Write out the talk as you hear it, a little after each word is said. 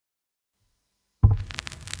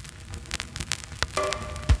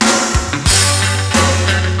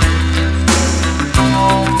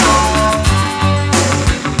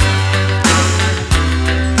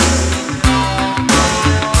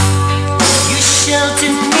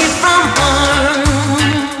sheltered me from harm,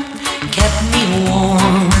 kept me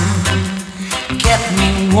warm, kept me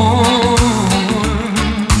warm.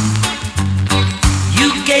 You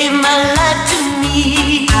gave my life to me,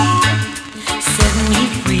 set me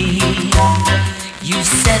free. You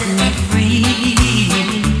set me free.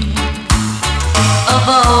 Of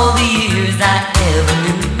all the years I ever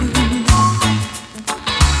knew,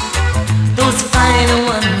 those final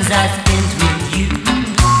ones I spent with you,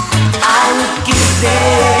 I would give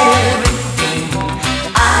everything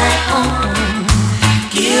I own,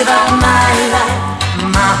 give up my life,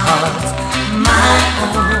 my heart, my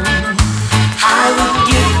own. I would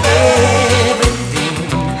give everything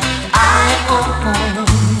I own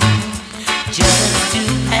just to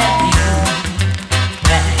have you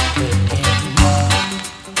back again.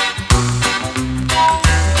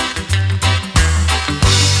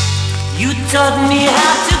 You taught me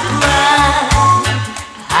how to cry.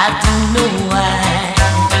 I don't know why,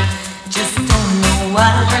 just don't know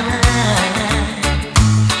why.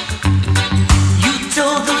 You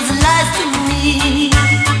told those lies to me.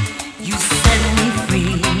 You set me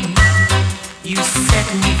free. You set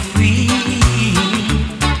me free.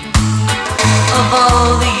 Of all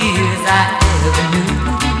the years I ever knew,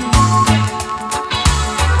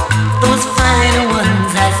 those final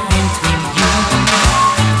ones I spent with you,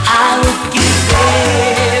 I would give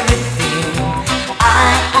everything I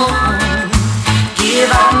own,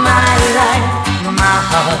 give up my life, my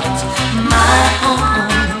heart, my own.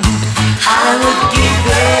 I would give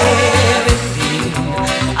everything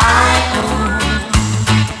I own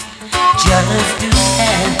just to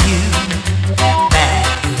have you back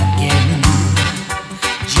again,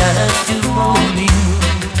 just to hold you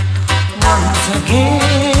once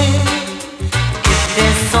again. If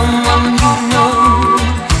there's someone you know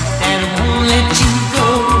that won't let you go,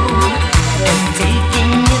 and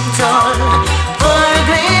taking it all for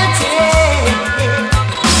granted,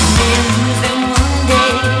 they lose them one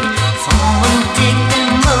day, someone take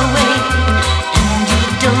them away, and you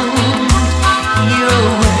don't hear a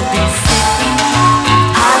word they say.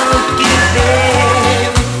 I would give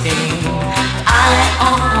everything I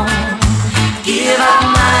own, give up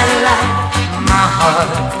my life, my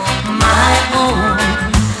heart, my own.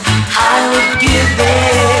 I would give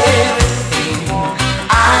everything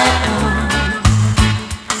I own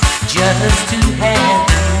just to have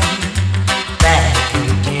you back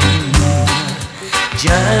again,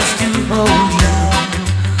 just to hold you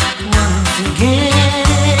once again.